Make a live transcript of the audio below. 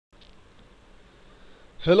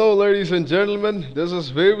Hello ladies and gentlemen, this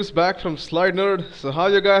is Waves back from slidenerd. So how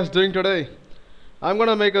you guys doing today? I'm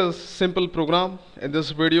gonna make a simple program in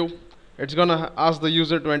this video. It's gonna ask the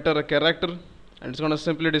user to enter a character and it's gonna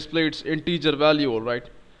simply display its integer value,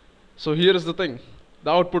 alright? So here is the thing.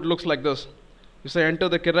 The output looks like this. You say enter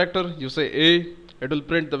the character, you say A, it will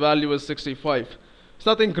print the value as 65. It's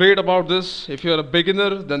nothing great about this. If you're a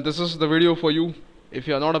beginner, then this is the video for you. If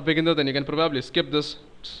you're not a beginner, then you can probably skip this.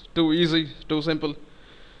 It's too easy, too simple.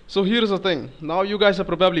 So here's the thing. Now you guys are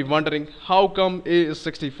probably wondering how come A is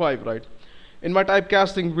 65, right? In my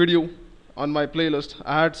typecasting video on my playlist,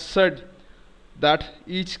 I had said that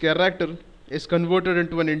each character is converted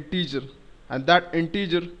into an integer and that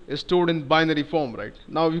integer is stored in binary form, right?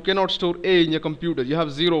 Now you cannot store A in your computer. You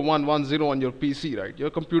have 0, 1, 1, 0 on your PC, right? Your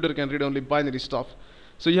computer can read only binary stuff.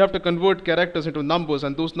 So you have to convert characters into numbers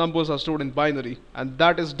and those numbers are stored in binary and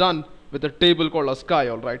that is done with a table called a sky,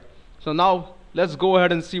 alright? So now let's go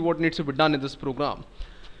ahead and see what needs to be done in this program.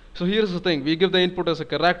 So here's the thing. We give the input as a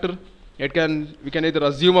character. We can either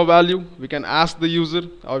assume a value, we can ask the user,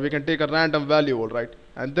 or we can take a random value, alright?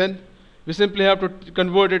 And then we simply have to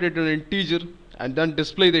convert it into an integer and then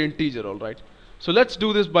display the integer, alright? So let's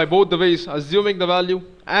do this by both the ways, assuming the value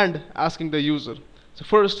and asking the user. So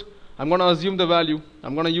first, I'm gonna assume the value.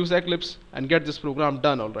 I'm gonna use Eclipse and get this program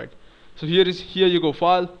done, alright? So here you go,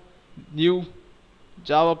 File, New,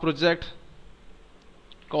 Java project.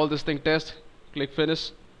 Call this thing test, click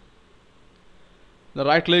finish. Now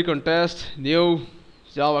right click on test, new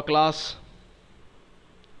Java class.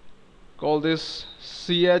 Call this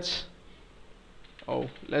ch. Oh,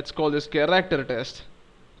 let's call this character test.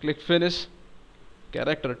 Click finish.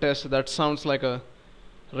 Character test. That sounds like a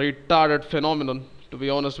retarded phenomenon, to be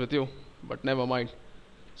honest with you, but never mind.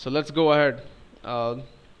 So let's go ahead.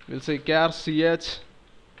 We'll say char ch.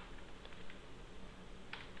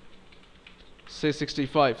 Say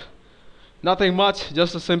 65. Nothing much,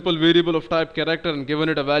 just a simple variable of type character and given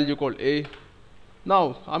it a value called A.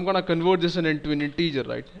 Now I'm gonna convert this into an integer,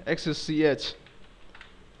 right? X is ch.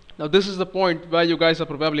 Now this is the point where you guys are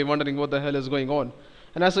probably wondering what the hell is going on.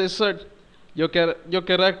 And as I said, your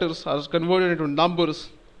characters are converted into numbers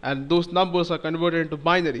and those numbers are converted into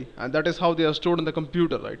binary and that is how they are stored in the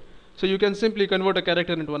computer, right? So you can simply convert a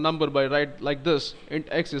character into a number by write like this. Int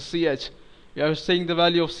x is ch. We are saying the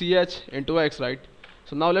value of ch into x, right?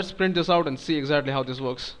 So now let's print this out and see exactly how this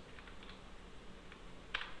works.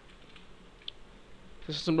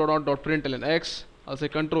 System.out.println x. I'll say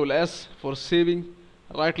Control S for saving.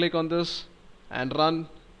 Right click on this and run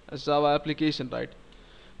as Java application, right?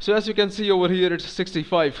 So as you can see over here, it's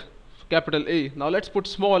 65, capital A. Now let's put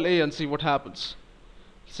small a and see what happens.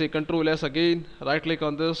 Say Control S again. Right click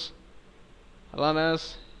on this. Run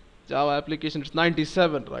as Java application. It's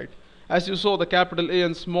 97, right? As you saw, the capital A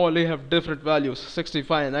and small a have different values,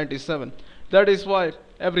 65 and 97. That is why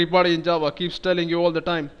everybody in Java keeps telling you all the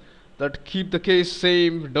time that keep the case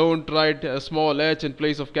same, don't write a small h in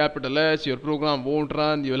place of capital H, your program won't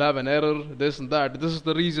run, you'll have an error, this and that. This is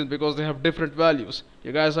the reason, because they have different values.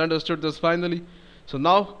 You guys understood this finally? So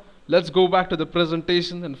now, let's go back to the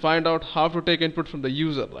presentation and find out how to take input from the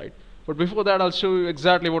user, right? But before that, I'll show you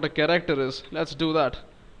exactly what a character is. Let's do that.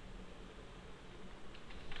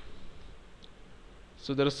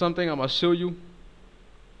 So there is something I must show you.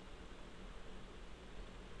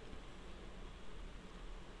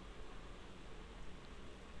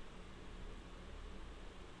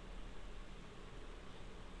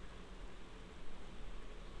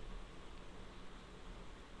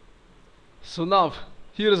 So now,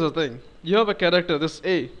 here is the thing. You have a character, this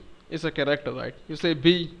A is a character, right? You say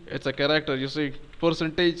B, it's a character. You say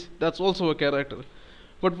percentage, that's also a character.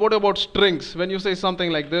 But what about strings? When you say something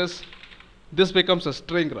like this becomes a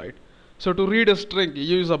string, right? So to read a string, you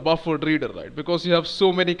use a buffered reader, right? Because you have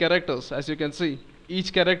so many characters, as you can see.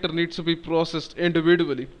 Each character needs to be processed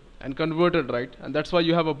individually and converted, right? And that's why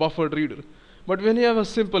you have a buffered reader. But when you have a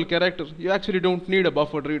simple character, you actually don't need a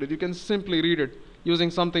buffered reader. You can simply read it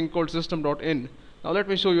using something called system.in. Now let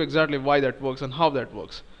me show you exactly why that works and how that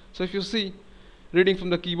works. So if you see, reading from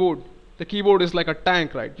the keyboard is like a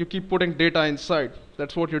tank, right? You keep putting data inside.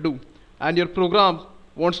 That's what you do. And your program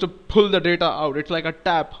wants to pull the data out. It's like a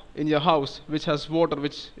tap in your house which has water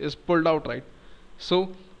which is pulled out, right?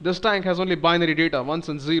 So this tank has only binary data, ones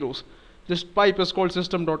and zeros. This pipe is called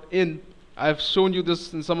system.in. I've shown you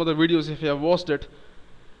this in some of the videos if you have watched it.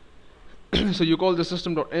 So you call the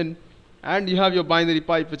system.in and you have your binary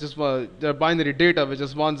pipe, which is the binary data, which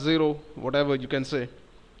is 1, 0, whatever you can say.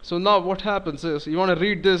 So now what happens is, you want to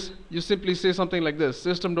read this, you simply say something like this,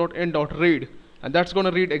 system.in.read, and that's going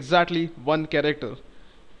to read exactly one character.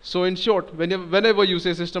 So in short, whenever you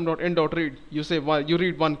say system.in.read, you say you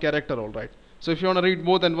read one character, all right. So if you want to read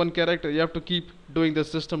more than one character, you have to keep doing the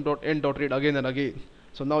system.in.read again and again.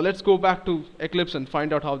 So now let's go back to Eclipse and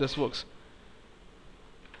find out how this works.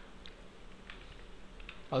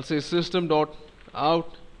 I'll say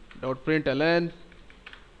system.out.println.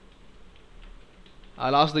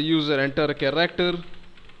 I'll ask the user enter a character,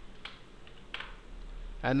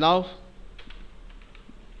 and now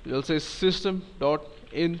you'll say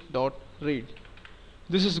system.in.read.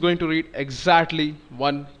 This is going to read exactly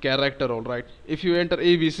one character, alright. If you enter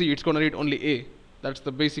ABC, it's going to read only A. That's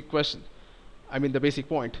the basic question. I mean the basic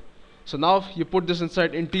point. So now you put this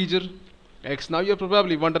inside integer X. Now you're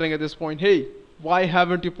probably wondering at this point, hey, why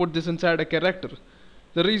haven't you put this inside a character?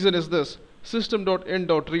 The reason is this: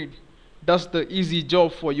 system.in.read does the easy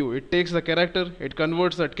job for you. It takes the character, it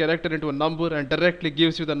converts that character into a number and directly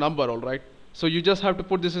gives you the number, alright. So you just have to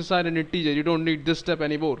put this inside an integer. You don't need this step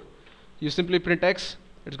anymore. You simply print X,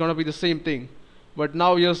 it's gonna be the same thing. But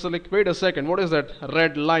now you're like, wait a second, what is that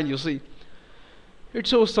red line you see? It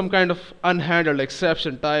shows some kind of unhandled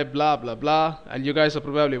exception type, blah blah blah, and you guys are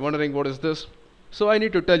probably wondering what is this. So I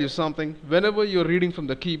need to tell you something. Whenever you're reading from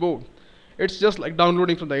the keyboard, it's just like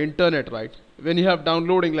downloading from the internet, right? When you have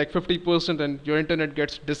downloading like 50% and your internet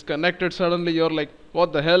gets disconnected suddenly, you're like,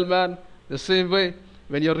 what the hell, man? The same way,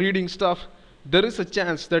 when you're reading stuff, there is a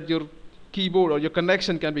chance that your keyboard or your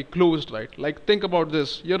connection can be closed, right? Like, think about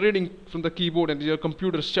this: you're reading from the keyboard and your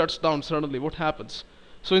computer shuts down suddenly. What happens?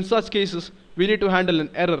 So in such cases, we need to handle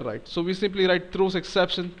an error, right? So we simply write throws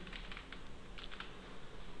exception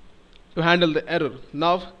to handle the error.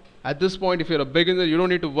 Now at this point, if you're a beginner, you don't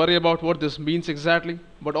need to worry about what this means exactly,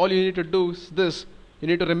 but all you need to do is this: you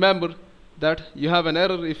need to remember that you have an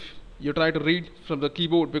error if you try to read from the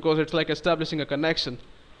keyboard, because it's like establishing a connection.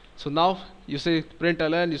 So now you say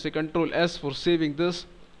println, you say Control S for saving this,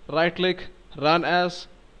 right click, run as.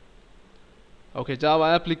 Okay, Java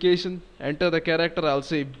application, enter the character, I'll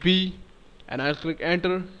say B, and I'll click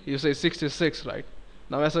enter. You say 66, right?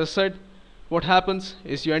 Now as I said, what happens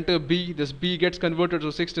is you enter B, this B gets converted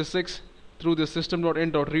to 66 through the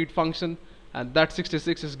system.in.read function, and that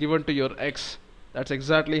 66 is given to your X. That's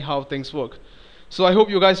exactly how things work. So I hope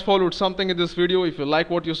you guys followed something in this video. If you like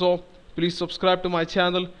what you saw, please subscribe to my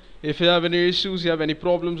channel. If you have any issues, you have any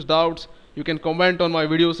problems, doubts, you can comment on my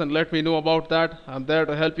videos and let me know about that. I'm there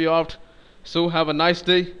to help you out. So have a nice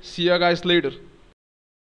day. See you guys later.